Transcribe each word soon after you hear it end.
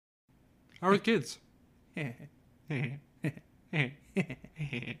How are the kids? It's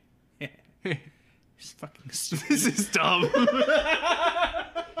fucking stupid. This is dumb.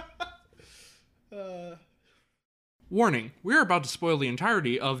 Warning, we're about to spoil the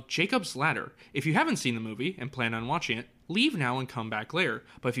entirety of Jacob's Ladder. If you haven't seen the movie and plan on watching it, leave now and come back later.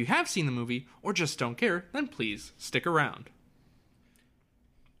 But if you have seen the movie or just don't care, then please stick around.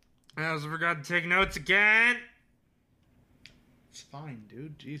 I also forgot to take notes again. It's fine,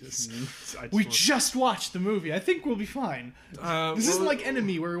 dude. Jesus. We just watched the movie. I think we'll be fine. This isn't like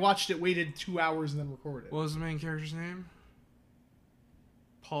Enemy, where we watched it, waited 2 hours, and then recorded. What was the main character's name?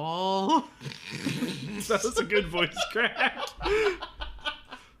 Paul? That was a good voice crack. God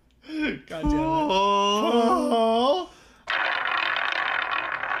damn it. Paul.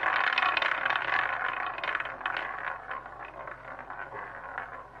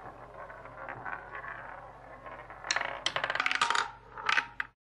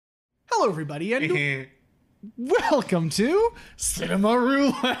 Hello, everybody, and welcome to Cinema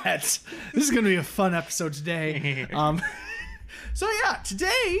Roulette. This is going to be a fun episode today. So yeah,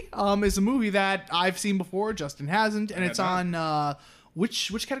 today is a movie that I've seen before, Justin hasn't, and it's on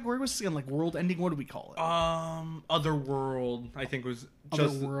which category was this again? Like world-ending? What do we call it? Otherworld, I think was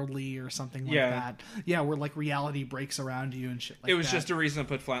just Otherworldly or something like that. Yeah, where like reality breaks around you and shit like that. It was just a reason to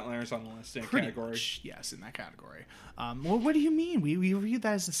put Flatliners on the list in Pretty category. much, yes, in that category. Well, what do you mean? We reviewed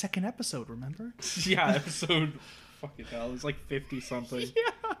that as the second episode, remember? Yeah, episode... Fucking hell, it was like 50-something.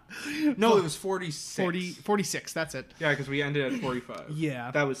 Yeah. No, it was 46. 46, that's it. Yeah, because we ended at 45. Yeah.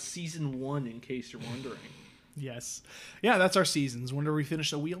 That was season 1, in case you're wondering. Yes. Yeah, that's our seasons. Whenever we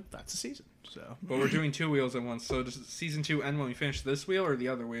finish a wheel, that's a season. So. But we're doing 2 wheels at once, so does season 2 end when we finish this wheel or the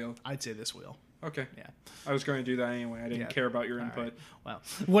other wheel? I'd say this wheel. Okay. Yeah. I was going to do that anyway. I didn't care about your input. Right. Well,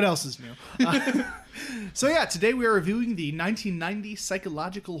 what else is new? So yeah, today we are reviewing the 1990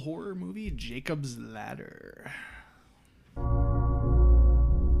 psychological horror movie, Jacob's Ladder.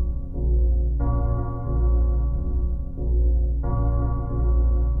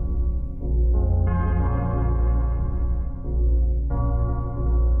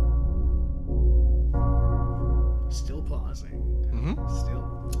 Still pausing.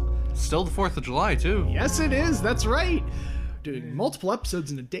 Still the 4th of July, too. Yes, it is. That's right. Doing multiple episodes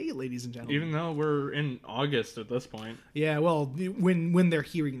in a day, ladies and gentlemen. Even though we're in August at this point. Yeah, well, when they're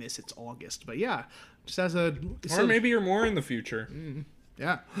hearing this, it's August. But yeah, just as a... Or maybe you're more in the future.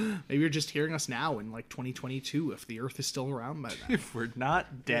 Yeah. Maybe you're just hearing us now in like 2022 if the Earth is still around by then. If we're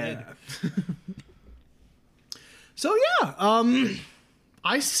not dead. Yeah. So yeah,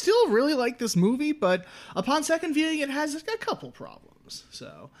 I still really like this movie, but upon second viewing, it has a couple problems.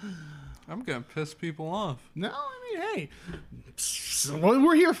 So... I'm going to piss people off. No, I mean, hey, so what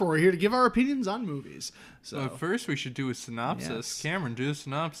we're here for. We're here to give our opinions on movies. So first, we should do a synopsis. Yes. Cameron, do a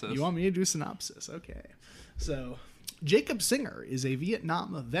synopsis. You want me to do a synopsis? Okay. So Jacob Singer is a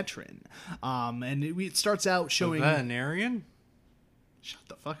Vietnam veteran, and it starts out showing... A veterinarian? Shut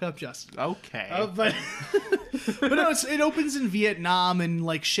the fuck up, Justin. Okay. But no, it opens in Vietnam, and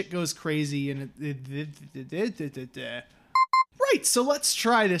like shit goes crazy, and Right, so let's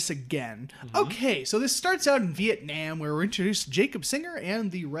try this again. Okay, so this starts out in Vietnam, where we're introduced to Jacob Singer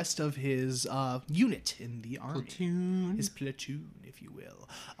and the rest of his unit in the army. Platoon. His platoon, if you will.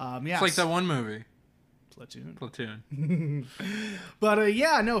 It's like that one movie. Platoon. But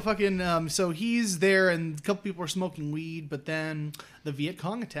yeah, no, fucking, so he's there and a couple people are smoking weed, but then the Viet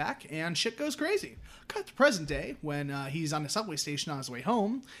Cong attack and shit goes crazy. Cut to present day when he's on a subway station on his way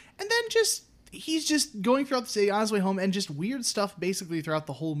home, and then he's just going throughout the city on his way home, and just weird stuff basically throughout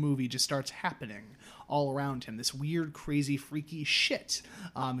the whole movie just starts happening all around him. This weird, crazy, freaky shit.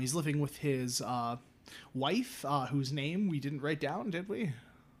 He's living with his wife, whose name we didn't write down, did we?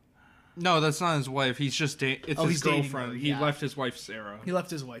 No, that's not his wife. He's just it's his girlfriend. Her, yeah. He left his wife, Sarah. He left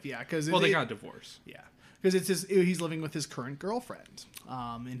his wife, yeah. They got divorced. Yeah. Because he's living with his current girlfriend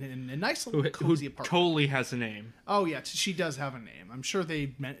in a nice little cozy apartment. Totally has a name. Oh yeah, she does have a name. I'm sure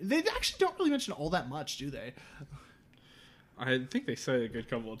they actually don't really mention all that much, do they? I think they said it a good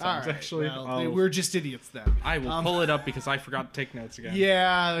couple of times, actually. Well, we're just idiots then. I will pull it up because I forgot to take notes again.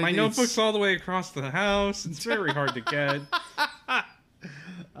 Yeah. My notebook's all the way across the house. It's very hard to get.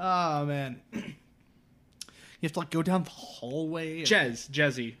 Oh, man. You have to, like, go down the hallway.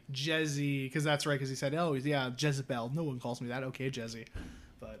 Jezzy. Because that's right, because he said, oh, yeah, Jezebel. No one calls me that. Okay, Jezzy.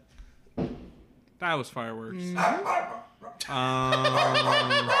 But... That was fireworks.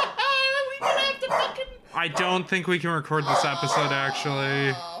 I don't think we can record this episode,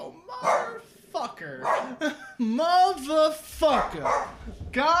 actually. Oh, motherfucker. Motherfucker.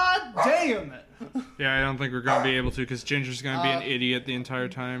 God damn it. Yeah, I don't think we're gonna be able to because Ginger's gonna be an idiot the entire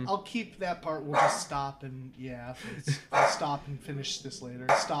time. I'll keep that part. We'll just stop and I'll stop and finish this later.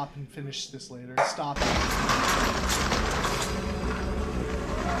 Stop and finish this later. Stop.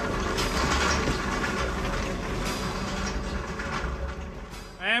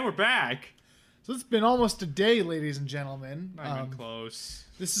 And we're back. So it's been almost a day, ladies and gentlemen. Not even close.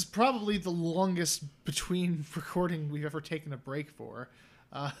 This is probably the longest between recording we've ever taken a break for.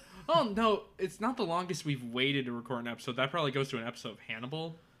 Oh no, it's not the longest we've waited to record an episode. That probably goes to an episode of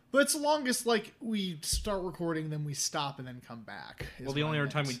Hannibal. But it's the longest, like, we start recording, then we stop, and then come back. Well, the only other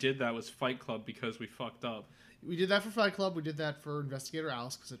time we did that was Fight Club because we fucked up. We did that for Fight Club. We did that for Investigator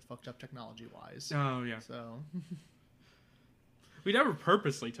Alice because it fucked up technology-wise. Oh, yeah. So... We never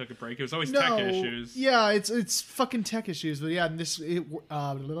purposely took a break. It was always tech issues. Yeah, it's fucking tech issues. But yeah,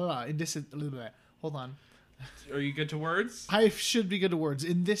 hold on. Are you good to words? I should be good to words.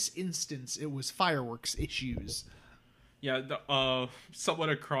 In this instance, it was fireworks issues. Yeah, someone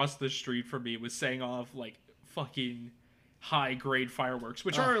across the street from me was setting off like fucking high-grade fireworks,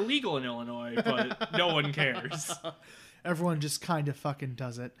 which are illegal in Illinois, but no one cares. Everyone just kind of fucking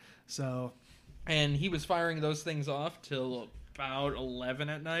does it. So, and he was firing those things off till about 11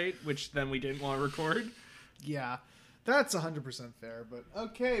 at night, which then we didn't want to record. Yeah, that's 100% fair. But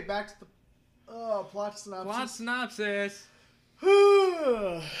okay, back to the plot synopsis. Plot synopsis.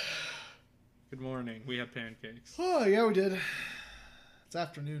 Good morning. We had pancakes. Oh yeah, we did. It's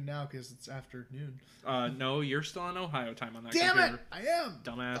afternoon now because it's afternoon. No, you're still on Ohio time on that. Damn computer. it! I am.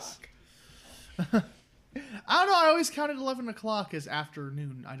 Dumbass. I don't know. I always counted 11 o'clock as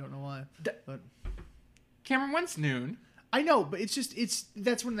afternoon. I don't know why. But Cameron, when's noon? I know, but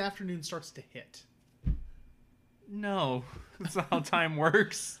that's when the afternoon starts to hit. No, that's not how time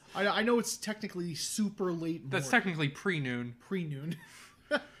works. I know it's technically super late. That's technically pre-noon. Pre-noon.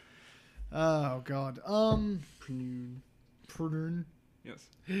 Oh God. Pre-noon. Pre-noon. Yes.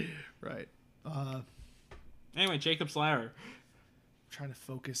 Right. Anyway, Jacob's Ladder. Trying to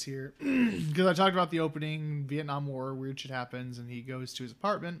focus here because I talked about the opening, Vietnam War, weird shit happens, and he goes to his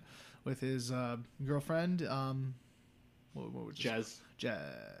apartment with his girlfriend. What was Jazz.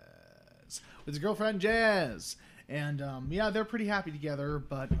 With his girlfriend Jazz, and yeah, they're pretty happy together.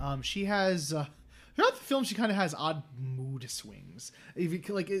 But she has throughout the film she kind of has odd mood swings.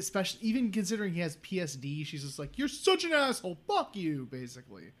 Especially even considering he has PSD, she's just like, "You're such an asshole. Fuck you,"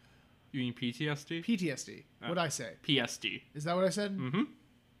 basically. You mean PTSD? PTSD. What'd I say? PSD. Is that what I said? Mm-hmm.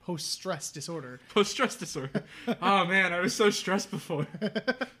 Post-stress disorder. Post-stress disorder. Oh man, I was so stressed before.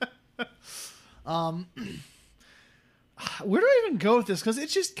 Where do I even go with this? Because it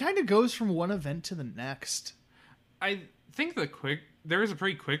just kind of goes from one event to the next. I think there is a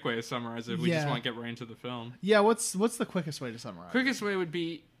pretty quick way to summarize it. We just want to get right into the film. Yeah, what's the quickest way to summarize? Quickest way would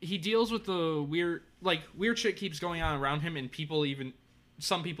be he deals with the weird shit keeps going on around him, and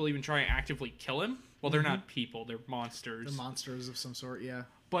some people even try and actively kill him. Well, they're not people; they're monsters. They're monsters of some sort, yeah.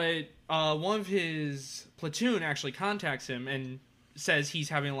 But one of his platoon actually contacts him and says he's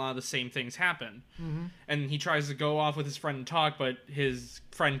having a lot of the same things happen. Mm-hmm. And he tries to go off with his friend and talk, but his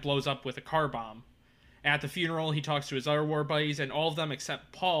friend blows up with a car bomb. At the funeral, he talks to his other war buddies, and all of them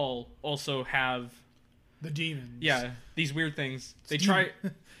except Paul also have... the demons. Yeah, these weird things.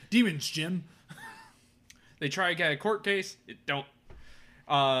 Demons, Jim. They try to get a court case. It don't.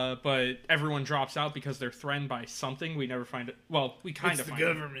 But everyone drops out because they're threatened by something. We never find it. Well, we kind of find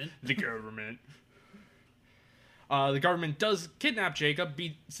it. The government. The government does kidnap Jacob,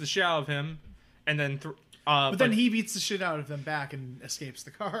 beats the shit out of him, and then... but then he beats the shit out of them back and escapes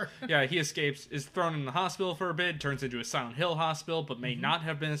the car. Yeah, he escapes, is thrown in the hospital for a bit, turns into a Silent Hill hospital, but may not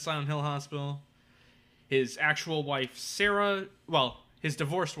have been a Silent Hill hospital. His actual wife, Sarah... Well, his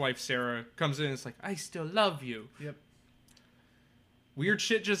divorced wife, Sarah, comes in and is like, "I still love you." Yep. Weird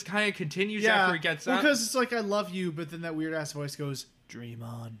shit just kind of continues after he gets out. Because it's like, "I love you," but then that weird-ass voice goes, "Dream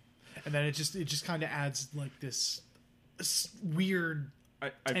on." And then it just kind of adds like this weird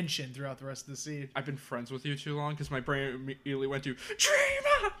tension throughout the rest of the scene. I've been friends with you too long because my brain immediately went to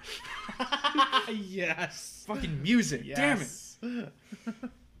Dream on. Yes. Fucking music. Yes. Damn it.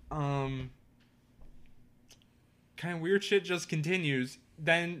 Kind of weird shit just continues.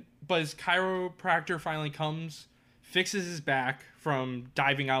 But his chiropractor finally comes, fixes his back from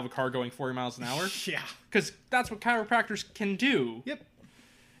diving out of a car going 40 miles an hour. Yeah. Because that's what chiropractors can do. Yep.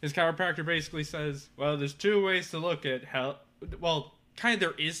 His chiropractor basically says, well, there's two ways to look at hell. Well, kind of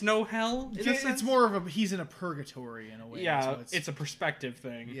there is no hell, in a sense. It's more of he's in a purgatory in a way. Yeah, so it's a perspective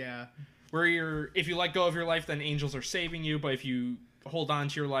thing. Yeah. Where if you let go of your life, then angels are saving you, but if you hold on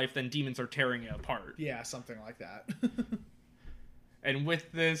to your life, then demons are tearing it apart. Yeah, something like that. And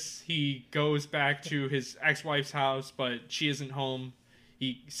with this, he goes back to his ex-wife's house, but she isn't home.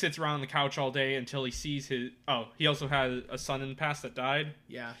 He sits around on the couch all day until he sees his... Oh, he also had a son in the past that died.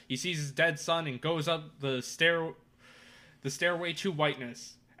 Yeah. He sees his dead son and goes up the stairway to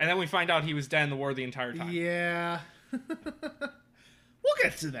whiteness. And then we find out he was dead in the war the entire time. Yeah. We'll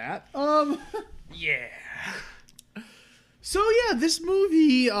get to that. Yeah. So yeah, this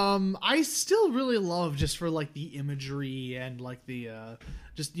movie, I still really love just for like the imagery and like the,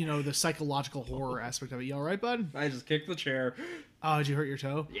 just, you know, the psychological horror aspect of it. You all right, bud? I just kicked the chair. Oh, did you hurt your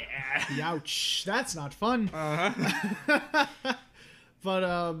toe? Yeah. Ouch. That's not fun. Uh-huh.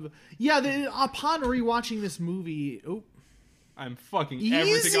 But, yeah, upon rewatching this movie, I'm fucking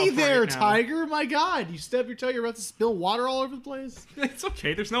everything easy up there, right now. Tiger. My God, you stub your toe, you're about to spill water all over the place. It's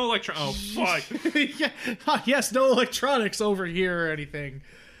okay. There's no Oh, fuck. Yeah. Yes, no electronics over here or anything.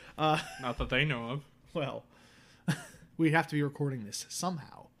 Not that they know of. Well, we have to be recording this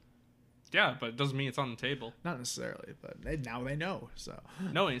somehow. Yeah, but it doesn't mean it's on the table. Not necessarily, but now they know. So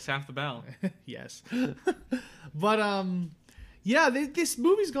No, it's half the battle. yes, but yeah, this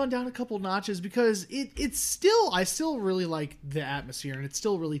movie's gone down a couple notches because it's still, I still really like the atmosphere, and it's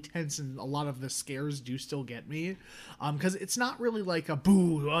still really tense, and a lot of the scares do still get me, because it's not really like a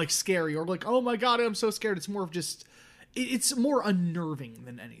boo, like scary, or like, oh my God, I'm so scared. It's more of just, it's more unnerving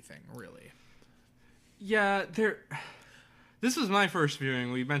than anything, really. Yeah, this was my first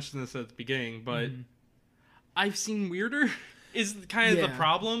viewing. We mentioned this at the beginning, but I've seen weirder is kind of the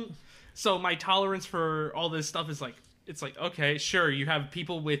problem. So my tolerance for all this stuff is like, it's like, okay, sure, you have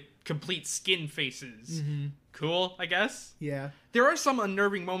people with complete skin faces. Cool, I guess. Yeah. There are some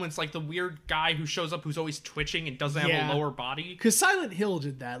unnerving moments, like the weird guy who shows up who's always twitching and doesn't have a lower body. Because Silent Hill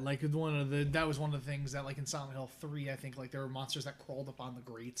did that. Like that was one of the things that, like in Silent Hill 3, I think, like there were monsters that crawled up on the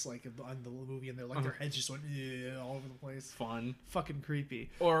grates, like on the movie, and they're like their heads just went all over the place. Fun. Fucking creepy.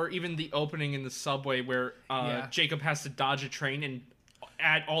 Or even the opening in the subway where Jacob has to dodge a train and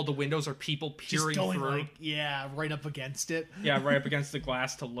at all the windows are people peering just going through. Like, right up against it. Yeah, right up against the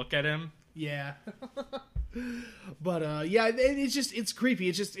glass to look at him. Yeah. But yeah, it's creepy.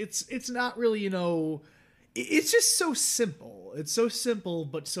 It's not really, you know, it's just so simple. It's so simple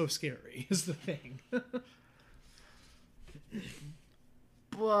but so scary is the thing.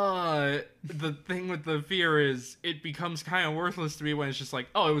 But the thing with the fear is it becomes kind of worthless to me when it's just like,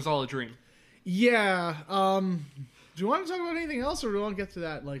 oh, it was all a dream. Yeah. Do you want to talk about anything else, or do you want to get to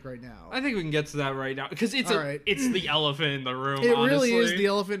that like right now? I think we can get to that right now because it's it's the elephant in the room. It honestly. really is the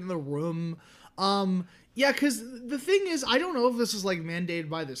elephant in the room. Yeah, because the thing is, I don't know if this was like mandated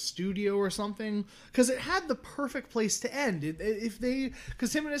by the studio or something, because it had the perfect place to end.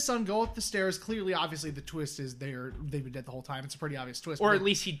 Because him and his son go up the stairs. Clearly, obviously, the twist is they've been dead the whole time. It's a pretty obvious twist. Or at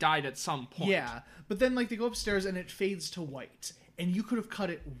least he died at some point. Yeah, but then like they go upstairs and it fades to white, and you could have cut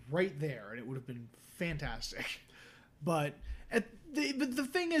it right there, and it would have been fantastic. But the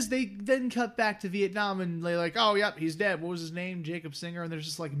thing is, they then cut back to Vietnam, and they're like, oh, yep, he's dead. What was his name? Jacob Singer. And there's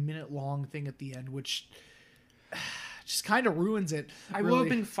just like a minute-long thing at the end, which just kind of ruins it. I would have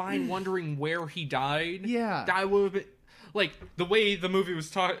been fine wondering where he died. Yeah. I would have been... Like, the way the movie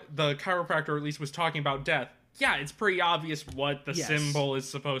was the chiropractor at least was talking about death. Yeah, it's pretty obvious what the symbol is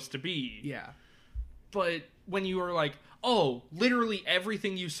supposed to be. Yeah. But when you were like, oh, literally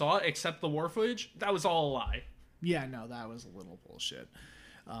everything you saw except the war footage, that was all a lie. Yeah, no, that was a little bullshit.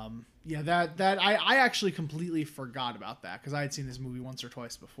 Yeah, that I actually completely forgot about that, because I had seen this movie once or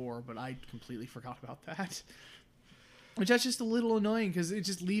twice before, but I completely forgot about that. Which that's just a little annoying, because it's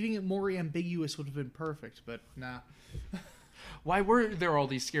just leaving it more ambiguous would have been perfect, but nah. Why were there all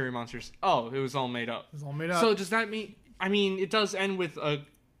these scary monsters? Oh, it was all made up. It was all made up. So does that mean... I mean, it does end with a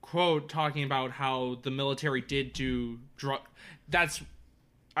quote talking about how the military did do drug... That's...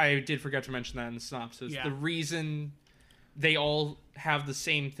 I did forget to mention that in the synopsis. Yeah. The reason they all have the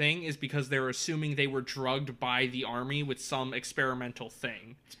same thing is because they're assuming they were drugged by the army with some experimental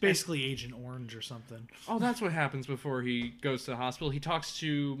thing. It's basically Agent Orange or something. Oh, that's what happens before he goes to the hospital. He talks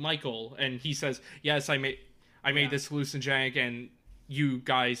to Michael, and he says, yes, I made this hallucinogenic, and you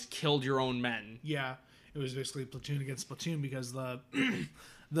guys killed your own men. Yeah, it was basically platoon against platoon, because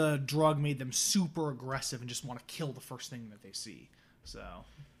the drug made them super aggressive and just want to kill the first thing that they see. So,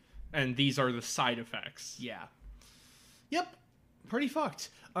 and these are the side effects. Yeah. Yep. Pretty fucked.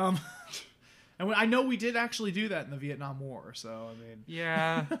 And I know we did actually do that in the Vietnam War. So I mean.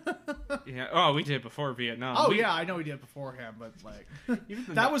 Yeah. Yeah. Oh, we did it before Vietnam. Oh yeah, I know we did it beforehand, but like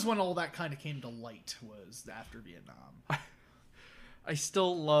that was when all that kind of came to light, was after Vietnam. I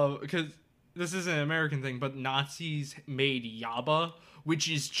still love, because this isn't an American thing, but Nazis made yaba, which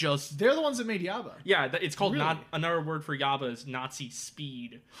is just They're the ones that made Yaba. yeah, it's called Really? another word for yaba is Nazi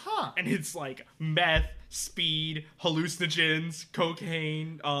speed. Huh. And it's like meth, speed, hallucinogens,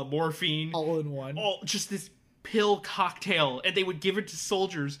 cocaine, morphine, All in one. all just this pill cocktail, and they would give it to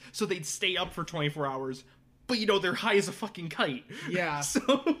soldiers so they'd stay up for 24 hours. But you know they're high as a fucking kite. Yeah.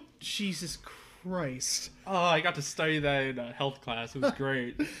 So Jesus Christ. I got to study that in a health class. It was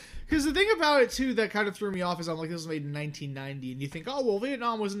great. Because the thing about it, too, that kind of threw me off is I'm like, this was made in 1990, and you think, oh, well,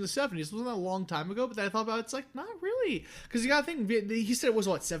 Vietnam was in the 70s. Wasn't that a long time ago? But then I thought about it, it's like, not really. Because you got to think, he said it was,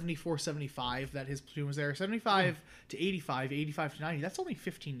 what, 74, 75 that his platoon was there? 75 to 85, 85 to 90. That's only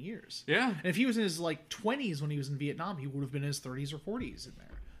 15 years. Yeah. And if he was in his, like, 20s when he was in Vietnam, he would have been in his 30s or 40s in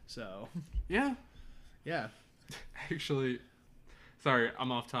there. So, Yeah. yeah. Actually, sorry,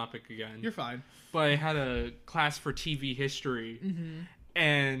 I'm off topic again. You're fine. But I had a class for TV history,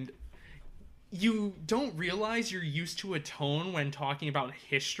 and you don't realize you're used to a tone when talking about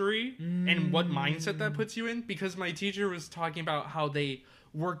history and what mindset that puts you in, because my teacher was talking about how they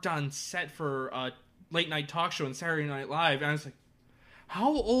worked on set for a late night talk show on Saturday Night Live, and I was like, how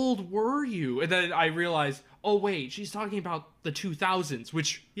old were you? And then I realized, oh wait, she's talking about the 2000s,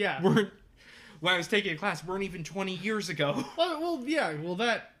 which Yeah. weren't, when I was taking a class, weren't even 20 years ago. Well, yeah. Well,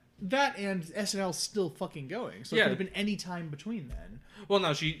 that and SNL's still fucking going, so it Yeah. could have been any time between then. Well,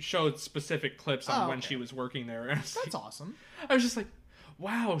 no, she showed specific clips on Oh, when okay. she was working there. And I was, That's like, awesome. I was just like,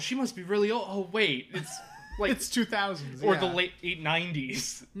 wow, she must be really old. Oh, wait, it's like, It's 2000s, or yeah. the late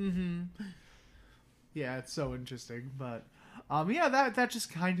 90s. Yeah, it's so interesting, but yeah, that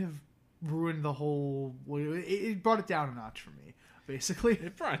just kind of ruined the whole. It brought it down a notch for me, basically.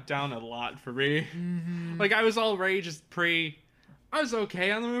 It brought it down a lot for me. Like, I was already just I was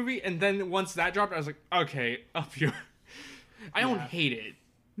okay on the movie, and then once that dropped, I was like, okay, up here. I don't Yeah. hate it.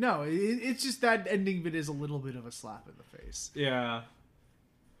 No, it's just that ending bit is a little bit of a slap in the face. Yeah.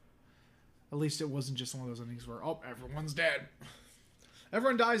 At least it wasn't just one of those endings where everyone's dead.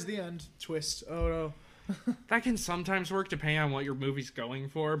 Everyone dies at the end. Twist. Oh no. That can sometimes work depending on what your movie's going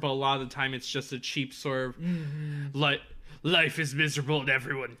for, but a lot of the time it's just a cheap sort of life is miserable and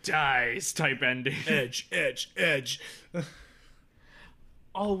everyone dies type ending. Edge.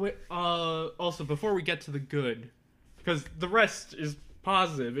 Oh, wait, also, before we get to the good, because the rest is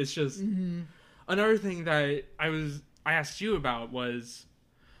positive, it's just another thing that I asked you about was,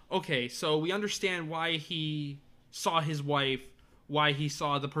 okay, so we understand why he saw his wife, why he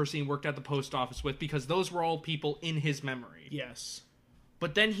saw the person he worked at the post office with, because those were all people in his memory. Yes.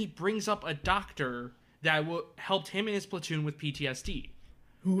 But then he brings up a doctor that helped him and his platoon with PTSD.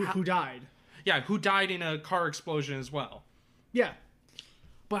 Who died? Yeah, who died in a car explosion as well. Yeah.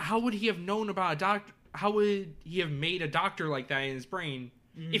 But how would he have known about a doctor? How would he have made a doctor like that in his brain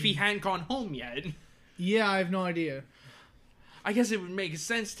if he hadn't gone home yet? Yeah, I have no idea. I guess it would make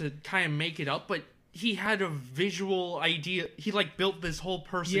sense to kind of make it up, but he had a visual idea. He, like, built this whole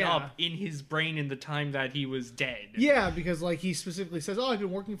person Yeah. up in his brain in the time that he was dead. Yeah, because like he specifically says, "Oh, I've been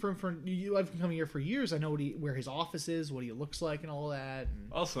working for him I've been coming here for years. I know where his office is, what he looks like, and all that."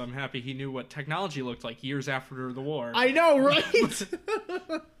 And... Also, I'm happy he knew what technology looked like years after the war. I know, right?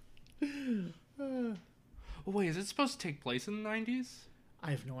 Oh, wait, is it supposed to take place in the 90s?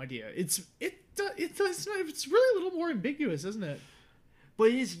 I have no idea. It's really a little more ambiguous, isn't it? But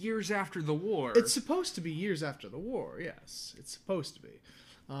it is years after the war. It's supposed to be years after the war. Yes, it's supposed to be.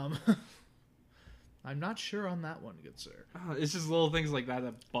 I'm not sure on that one, good sir. It's just little things like that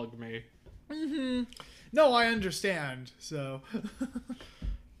bug me. No, I understand. So,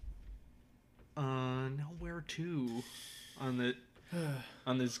 Nowhere to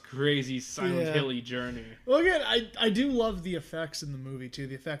on this crazy Silent Yeah. Hilly journey. well, again, I do love the effects in the movie too.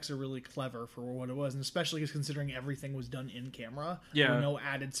 The effects are really clever for what it was, and especially considering everything was done in camera. Yeah. There were no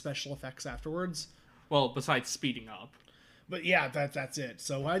added special effects afterwards. Well, besides speeding up. But yeah, that's it.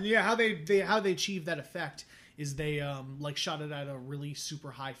 So how they achieve that effect is they like shot it at a really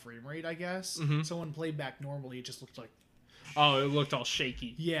super high frame rate, I guess. Mm-hmm. So when played back normally, it just looked like Oh, it looked all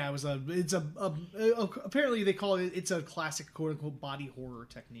shaky. yeah, it's apparently they call it's a classic quote unquote body horror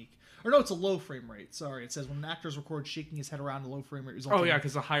technique. Or no, it's a low frame rate. Sorry, it says when actors record shaking his head around a low frame rate, Oh yeah,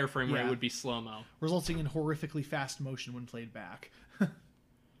 because the higher frame rate Yeah. would be slow-mo. resulting in horrifically fast motion when played back.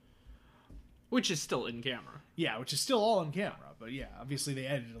 Which is still in camera. Yeah, which is still all on camera, but yeah, obviously they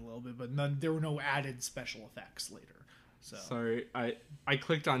edited a little bit, but there were no added special effects later. So Sorry, I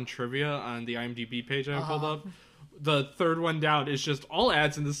clicked on trivia on the IMDb page I pulled Uh-huh. up. The third one down is just all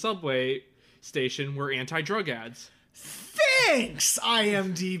ads in the subway station were anti-drug ads. thanks,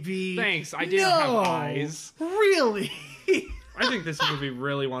 IMDb. Thanks, I didn't have eyes. Really? I think this movie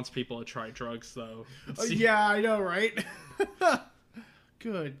really wants people to try drugs, though. See- Yeah, I know, right?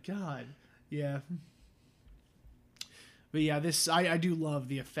 Good God. Yeah. But yeah, I do love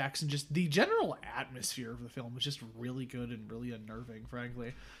the effects and just the general atmosphere of the film was just really good and really unnerving,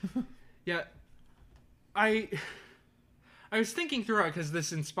 frankly. Yeah, I was thinking throughout because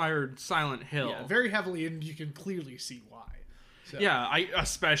this inspired Silent Hill. Yeah, very heavily, and you can clearly see why. So. Yeah,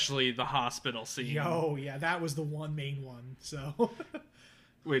 especially the hospital scene. Oh, yeah, that was the main one, so...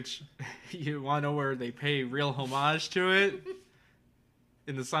 Which, you want to know where they pay real homage to it?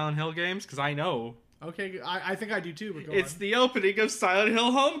 In the Silent Hill games? Because I know. Okay, I think I do too, but go It's on. the opening of Silent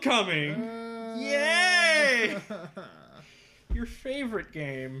Hill Homecoming! Yay! Your favorite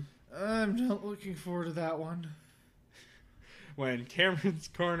game. I'm not looking forward to that one. When Cameron's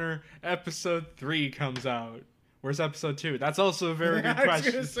Corner Episode 3 comes out. Where's Episode 2? That's also a very good I was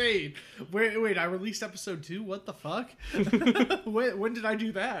question. gonna say, wait, I released Episode 2? What the fuck? when did I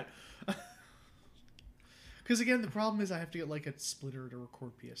do that? Because again, the problem is I have to get like a splitter to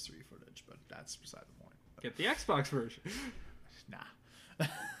record PS3 footage, but that's beside the point. Get the Xbox version. Nah.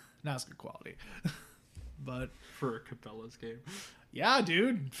 Not as good quality. But For Cabela's game. yeah,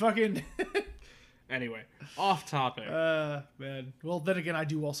 dude. Fucking Anyway, off topic. man. Well, then again, I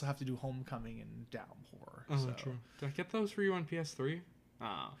do also have to do Homecoming and Downpour. So. True. Did I get those for you on PS3?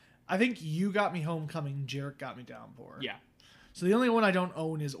 I think you got me Homecoming, Jarek got me Downpour. Yeah. So the only one I don't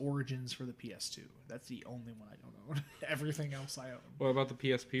own is Origins for the PS2. That's the only one I don't own. Everything else I own. What about the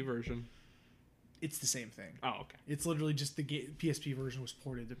PSP version? It's the same thing. Oh, okay. It's literally just the PSP version was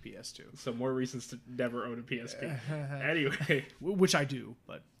ported to PS2. So more reasons to never own a PSP. Anyway. Which I do,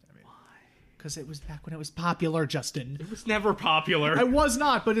 but I mean, because it was back when it was popular, Justin. It was never popular. I was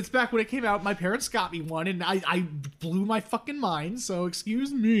not, but it's back when it came out. My parents got me one, and I blew my fucking mind. So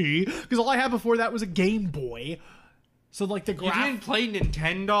excuse me, because all I had before that was a Game Boy. So like the You didn't play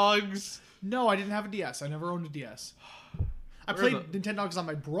Nintendogs? No, I didn't have a DS. I never owned a DS. I played Nintendogs on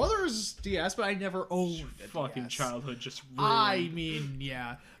my brother's DS, but I never owned a Fucking DS. childhood just ruined. I mean,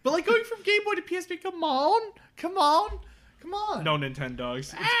 yeah. But like going from Game Boy to PSP, come on. No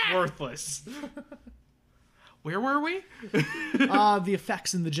Nintendogs. It's worthless. Where were we? The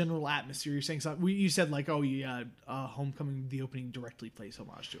effects and the general atmosphere. You're saying something. You said like, oh yeah, Homecoming, the opening directly plays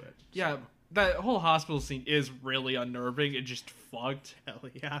homage to it. Yeah, that whole hospital scene is really unnerving and just fucked. Hell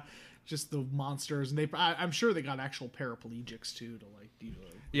yeah. Just the monsters, and I'm sure they got actual paraplegics too to like,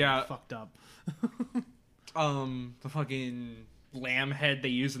 Yeah. fucked up. The fucking lamb head they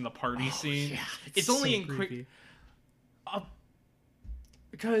use in the party scene. Yeah, it's only so in quick. creepy.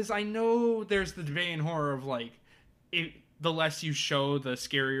 Because I know there's the debate in horror of like, the less you show, the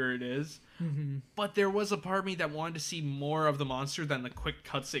scarier it is. Mm-hmm. But there was a part of me that wanted to see more of the monster than the quick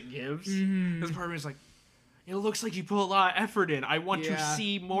cuts it gives. Mm-hmm. This part of me was like, it looks like you put a lot of effort in. I want to Yeah.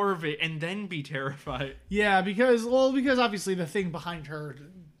 see more of it and then be terrified. Yeah, because obviously the thing behind her,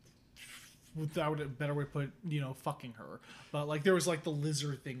 without a better way to put it, fucking her. But like there was like the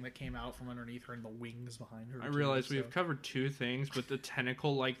lizard thing that came out from underneath her and the wings behind her. I too, realize so. we've covered two things, but the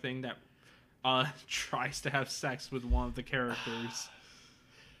tentacle-like thing that tries to have sex with one of the characters.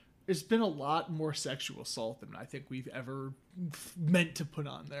 There's been a lot more sexual assault than I think we've ever meant to put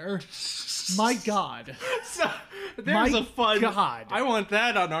on there. My God. So, there's My a fun. God. I want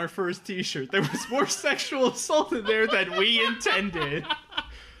that on our first T-shirt. There was more sexual assault in there than we intended.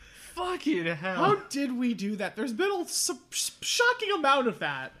 Fucking hell! How did we do that? There's been a shocking amount of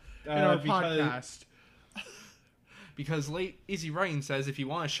that in our podcast. Because late Easy Writing says if you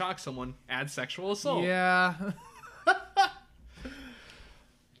want to shock someone, add sexual assault. Yeah.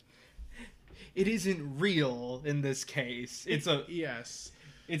 It isn't real in this case. It's yes.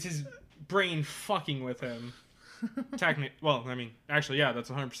 It's his brain fucking with him. Well, I mean, actually, yeah, that's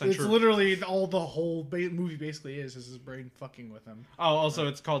 100% It's true. literally all the whole movie basically is his brain fucking with him. Oh, also,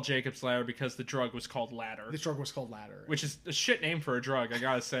 it's called Jacob's Ladder because the drug was called Ladder, This drug was called Ladder. which is a shit name for a drug, I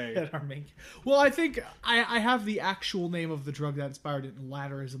gotta say. Well, I think I have the actual name of the drug that inspired it, and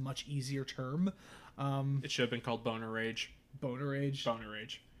Ladder is a much easier term. It should have been called Boner Rage. Boner Age. Boner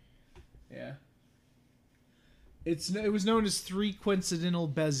Rage. Yeah. It was known as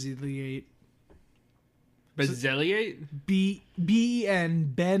 3-quincedentyl benzoate. Bezeliate?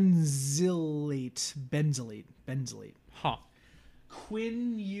 Ben benzylate. Huh.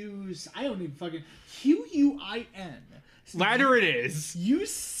 I don't even fucking QUIN. Ladder it is.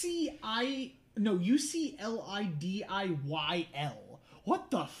 UCLIDIYL.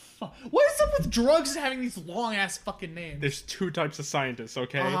 What the fuck? What is up with drugs and having these long ass fucking names? There's two types of scientists,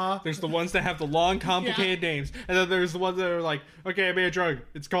 okay? Uh-huh. There's the ones that have the long, complicated names, and then there's the ones that are like, okay, I made a drug.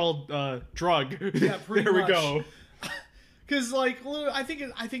 It's called, drug. Yeah, pretty There we much. go. Because I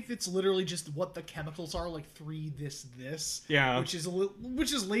think it's literally just what the chemicals are, like 3 this. Yeah. Which is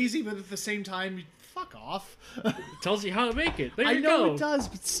lazy, but at the same time, fuck off. Tells you how to make it. There I you know go. it does,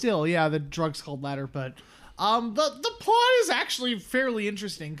 but still, yeah, the drug's called ladder. But the plot is actually fairly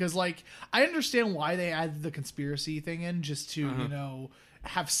interesting because I understand why they added the conspiracy thing in just to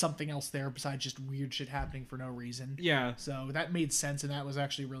have something else there besides just weird shit happening for no reason. Yeah. So that made sense, and that was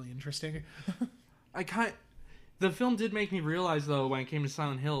actually really interesting. The film did make me realize, though, when it came to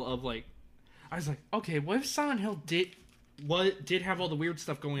Silent Hill, I was like, okay, what if Silent Hill did have all the weird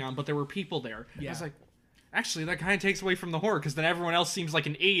stuff going on, but there were people there? Yeah. I was like, actually, that kind of takes away from the horror, because then everyone else seems like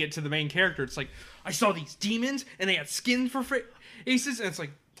an idiot to the main character. It's like, I saw these demons, and they had skin for faces, and it's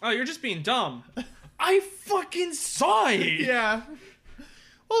like, oh, you're just being dumb. I fucking saw it! Yeah.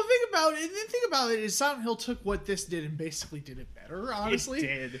 Well, the thing about it is Silent Hill took what this did and basically did it better, honestly.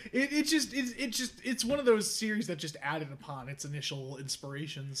 It did. It's one of those series that just added upon its initial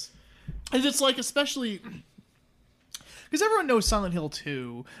inspirations. And it's especially because everyone knows Silent Hill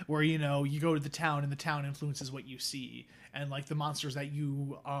 2, where you go to the town and the town influences what you see, and the monsters that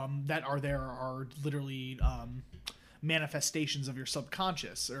you that are there are literally manifestations of your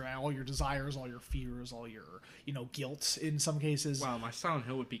subconscious, or all your desires, all your fears, all your guilt in some cases. Wow, my Silent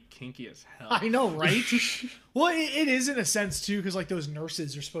Hill would be kinky as hell. I know, right? Well, it is in a sense too, because those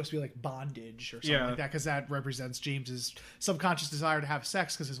nurses are supposed to be bondage or something like that, because that represents James's subconscious desire to have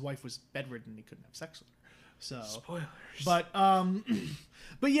sex because his wife was bedridden and he couldn't have sex with her. So spoilers.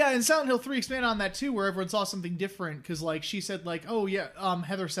 But yeah, in Silent Hill 3 expand on that too, where everyone saw something different, because she said oh yeah,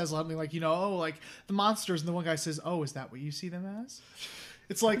 Heather says something the monsters, and the one guy says, oh, is that what you see them as?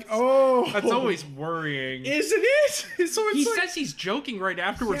 It's oh, that's always worrying, isn't it? So he says he's joking right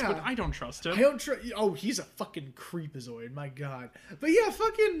afterwards, but I don't trust him. I don't trust. Oh, he's a fucking creepazoid, my god. But yeah,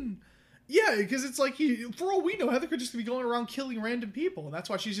 yeah, because it's for all we know, Heather could just be going around killing random people, and that's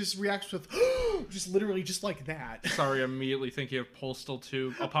why she just reacts with just literally just like that. Sorry, I'm immediately thinking of Postal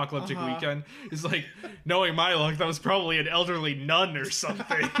 2, Apocalyptic Weekend. It's knowing my luck, that was probably an elderly nun or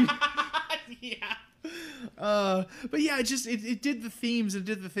something. Yeah. But yeah, it did the themes and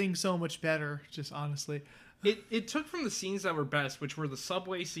did the thing so much better, just honestly. It took from the scenes that were best, which were the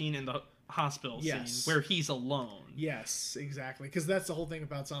subway scene and the hospital scene, where he's alone. Yes, exactly. Because that's the whole thing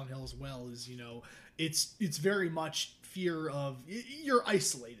about Silent Hill as well, is, it's very much fear of, you're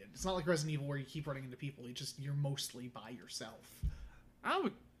isolated. It's not like Resident Evil where you keep running into people. You're mostly by yourself. Out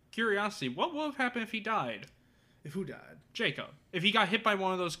of curiosity, what would have happened if he died? If who died? Jacob. If he got hit by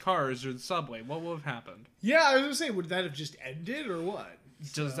one of those cars or the subway, what would have happened? Yeah, I was going to say, would that have just ended or what?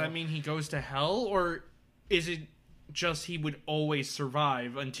 Does that mean he goes to hell, or is it just he would always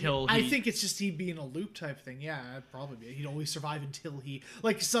survive until he... I think it's just he'd be in a loop type thing. Yeah, it'd probably be. He'd always survive until he...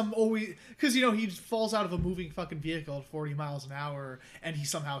 Because, he falls out of a moving fucking vehicle at 40 miles an hour, and he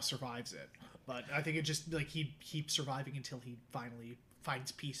somehow survives it. But I think it just, he'd keep surviving until he finally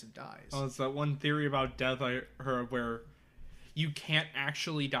finds peace and dies. Oh, it's that one theory about death I heard where you can't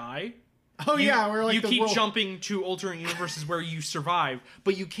actually die. Oh, where you keep jumping to alternate universes where you survive,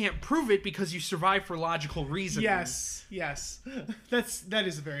 but you can't prove it because you survive for logical reasons. Yes. That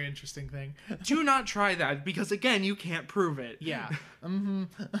is a very interesting thing. Do not try that, because again, you can't prove it. Yeah. Mm-hmm.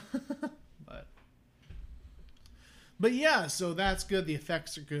 But yeah, so that's good. The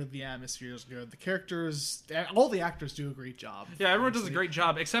effects are good. The atmosphere is good. The characters, all the actors do a great job. Yeah, everyone does a great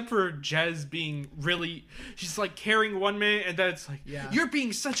job, except for Jez being really... She's caring 1 minute, and then it's you're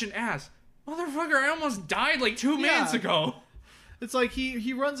being such an ass. Motherfucker, I almost died 2 minutes ago. It's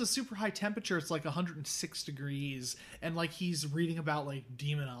he runs a super high temperature. It's 106 degrees, and he's reading about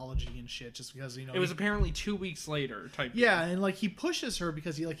demonology and shit just because it was apparently 2 weeks later type. Yeah, thing. And he pushes her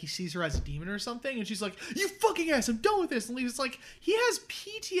because he sees her as a demon or something, and she's like, "You fucking ass! I'm done with this." And he's he has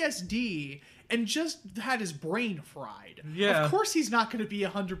PTSD and just had his brain fried. Yeah, of course he's not going to be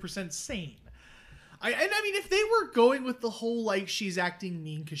 100% sane. I mean, if they were going with the whole she's acting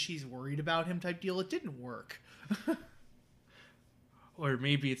mean because she's worried about him type deal, it didn't work. Or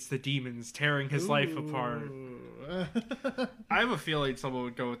maybe it's the demons tearing his life apart. I have a feeling someone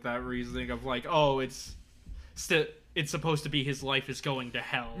would go with that reasoning of it's supposed to be his life is going to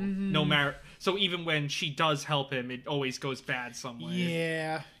hell. Mm-hmm. No matter. So even when she does help him, it always goes bad some way.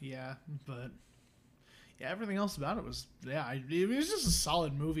 Yeah, but yeah, everything else about it was it was just a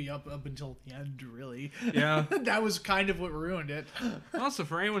solid movie up until the end, really. Yeah, that was kind of what ruined it. Also,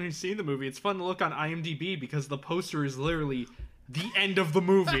 for anyone who's seen the movie, it's fun to look on IMDb because the poster is literally the end of the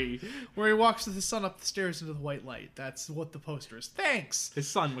movie. Where he walks with his son up the stairs into the white light. That's what the poster is. Thanks. His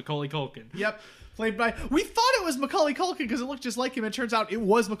son, Macaulay Culkin. Yep. Played by... We thought it was Macaulay Culkin because it looked just like him. It turns out it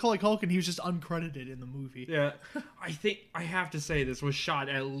was Macaulay Culkin. He was just uncredited in the movie. Yeah. I think I have to say this was shot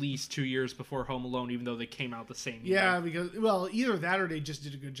at least 2 years before Home Alone, even though they came out the same year. Yeah, because... Well, either that or they just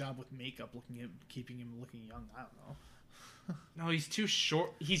did a good job with makeup keeping him looking young. I don't know. No, he's too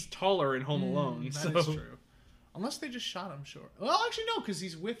short. He's taller in Home Alone. That is true. Unless they just shot him short. Well, actually, no, because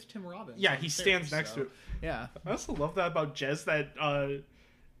he's with Tim Robbins. Yeah, he stands next to it. Yeah. I also love that about Jez, that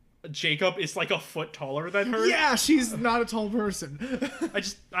Jacob is like a foot taller than her. Yeah, she's not a tall person. I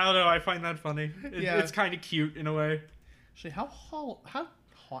don't know. I find that funny. Yeah. It's kind of cute in a way. Actually, how tall?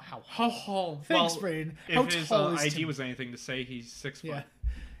 Well, Thanks, Brain. How if his tall is ID Tim? was anything to say, he's 6 foot. Yeah.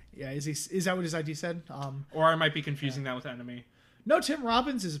 Yeah, is that what his ID said? Or I might be confusing that with Enemy. No, Tim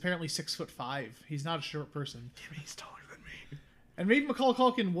Robbins is apparently 6'5". He's not a short person. He's taller than me. And maybe Macaulay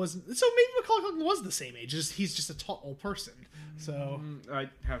Culkin wasn't. So maybe Macaulay Culkin was the same age. He's just a tall person. So I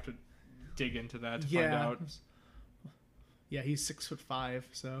have to dig into that to find yeah, out. yeah, he's 6'5".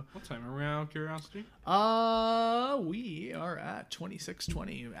 So What time are we out of curiosity? we are at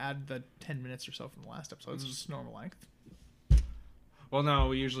 26:20. Add the 10 minutes or so from the last episode. It's just normal length. Well, no,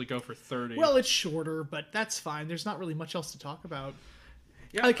 we usually go for 30. Well, it's shorter, but that's fine. There's not really much else to talk about.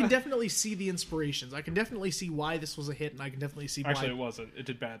 yeah, I can definitely see the inspirations. I can definitely see why this was a hit, and I can definitely see why... Actually, it wasn't. It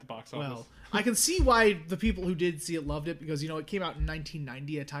did bad at the box office. Well, I can see why the people who did see it loved it, because, it came out in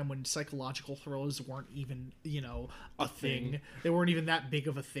 1990, a time when psychological thrillers weren't even, a thing. They weren't even that big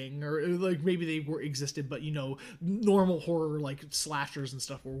of a thing, or like maybe they existed, but normal horror like slashers and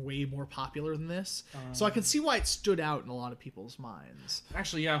stuff were way more popular than this. So I can see why it stood out in a lot of people's minds.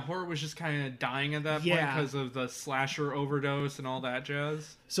 Actually, yeah, horror was just kind of dying at that point Yeah. because of the slasher overdose and all that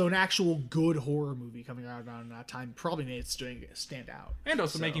jazz. So an actual good horror movie coming out around that time probably made it stand out. And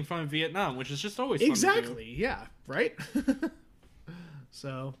also So- making fun of Vietnam, which is just always fun to do. Exactly, yeah, right?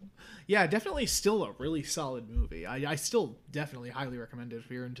 So, yeah, definitely still a really solid movie. I still definitely highly recommend it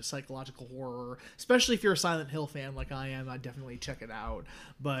if you're into psychological horror, especially if you're a Silent Hill fan like I am. I'd definitely check it out.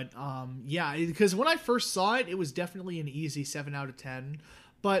 But, yeah, because when I first saw it, it was definitely an easy 7 out of 10.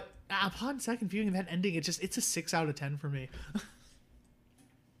 But upon second viewing and that ending, it's a 6 out of 10 for me.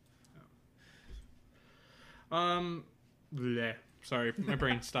 Bleh. Sorry, my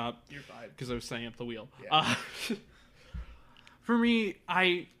brain stopped. You're fine. Because I was setting up the wheel. Yeah. For me,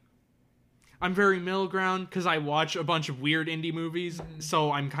 I'm very middle ground because I watch a bunch of weird indie movies,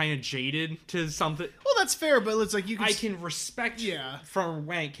 so I'm kind of jaded to something. Well, that's fair, but it's like you can... I can respect from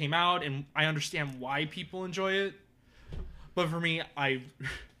when it came out, and I understand why people enjoy it. But for me, I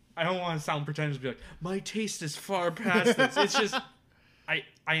don't want to sound pretentious and be like, my taste is far past this. It's just, I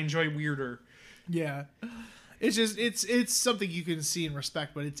enjoy weirder. Yeah. It's just it's something you can see and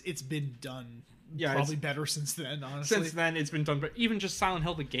respect, but it's been done probably better since then, honestly. Since then it's been done, but even just Silent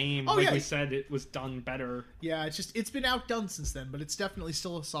Hill the game, we said, it was done better. Yeah, it's been outdone since then, but it's definitely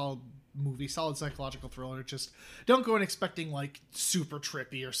still a solid movie, solid psychological thriller. Just don't go in expecting like super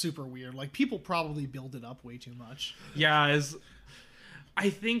trippy or super weird. Like people probably build it up way too much. Yeah,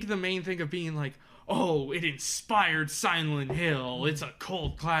 I think the main thing of being like, oh, it inspired Silent Hill, it's a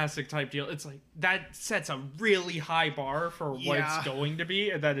cult classic type deal. It's like, that sets a really high bar for what it's going to be,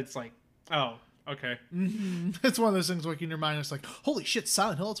 and that it's like, oh, okay. It's one of those things where in your mind it's like, holy shit,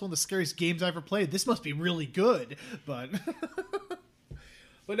 Silent Hill, it's one of the scariest games I ever played. This must be really good. But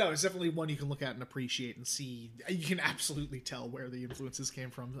but no, it's definitely one you can look at and appreciate and see. You can absolutely tell where the influences came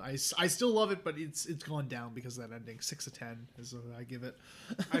from. I still love it, but it's gone down because of that ending. 6 of 10 is what I give it.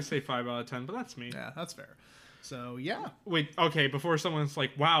 I say 5 out of 10, but that's me. Yeah, that's fair. So yeah. Wait, okay, before someone's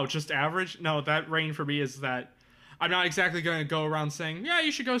like, wow, just average? No, that range for me is that I'm not exactly going to go around saying, yeah,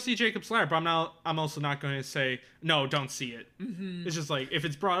 you should go see Jacob's Ladder, but I'm also not going to say, no, don't see it. Mm-hmm. It's just like, if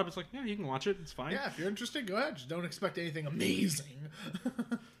it's brought up, it's like, yeah, you can watch it, it's fine. Yeah, if you're interested, go ahead. Just don't expect anything amazing.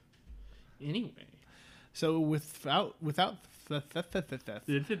 Anyway. So without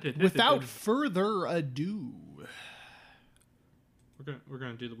further ado, we're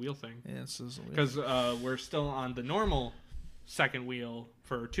gonna do the wheel thing. Yeah, because we're still on the normal second wheel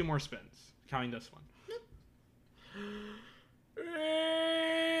for 2 more spins, counting this one.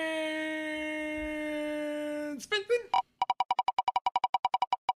 And spin.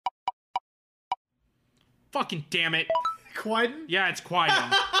 Fucking damn it! Quiden? Yeah, it's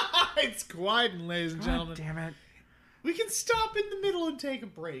Quiden. It's Quiden, ladies and gentlemen. Damn it! We can stop in the middle and take a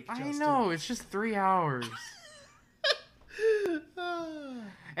break. I Justin. know, it's just 3 hours.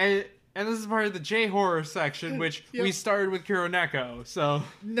 And this is part of the J-horror section, which we started with Kuroneko, so...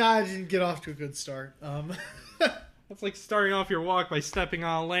 Nah, I didn't get off to a good start. That's like starting off your walk by stepping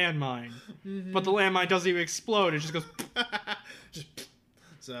on a landmine. But the landmine doesn't even explode. It just goes...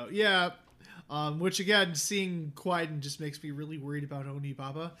 So, yeah. Which, again, seeing Kwiden just makes me really worried about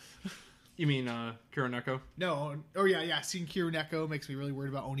Onibaba. You mean Kuroneko? No. Oh, yeah. Seeing Kuroneko makes me really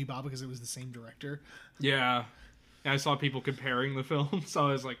worried about Onibaba because it was the same director. Yeah. I saw people comparing the films, so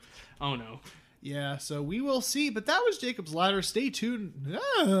I was like, oh no. Yeah, so we will see. But that was Jacob's Ladder. Stay tuned.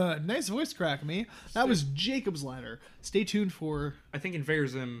 Nice voice crack, me. That was Jacob's Ladder. Stay tuned for... I think Invader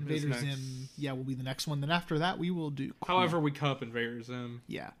Zim is Invader next. Zim, yeah, will be the next one. Then after that, we will do... However we cup Invader Zim.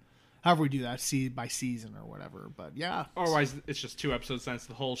 Yeah. However we do that, by season or whatever. But yeah. Otherwise, it's just 2 episodes, then it's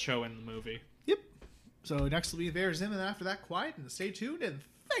the whole show and the movie. Yep. So next will be Invader Zim, and then after that, Quiet. And stay tuned. And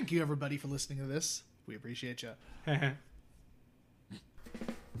thank you, everybody, for listening to this. We appreciate you.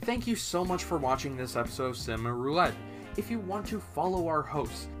 Thank you so much for watching this episode of Cinema Roulette. If you want to follow our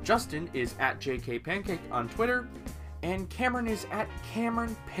hosts, Justin is at JKPancake on Twitter, and Cameron is at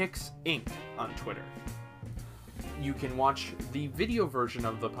CameronPixInc on Twitter. You can watch the video version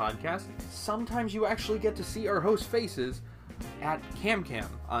of the podcast. Sometimes you actually get to see our host faces at CamCam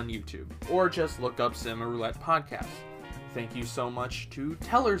on YouTube, or just look up Cinema Roulette Podcast. Thank you so much to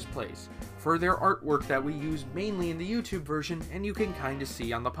Teller's Place for their artwork that we use mainly in the YouTube version and you can kind of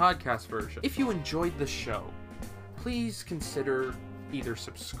see on the podcast version. If you enjoyed the show, please consider either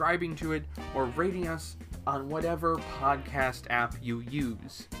subscribing to it or rating us on whatever podcast app you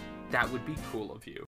use. That would be cool of you.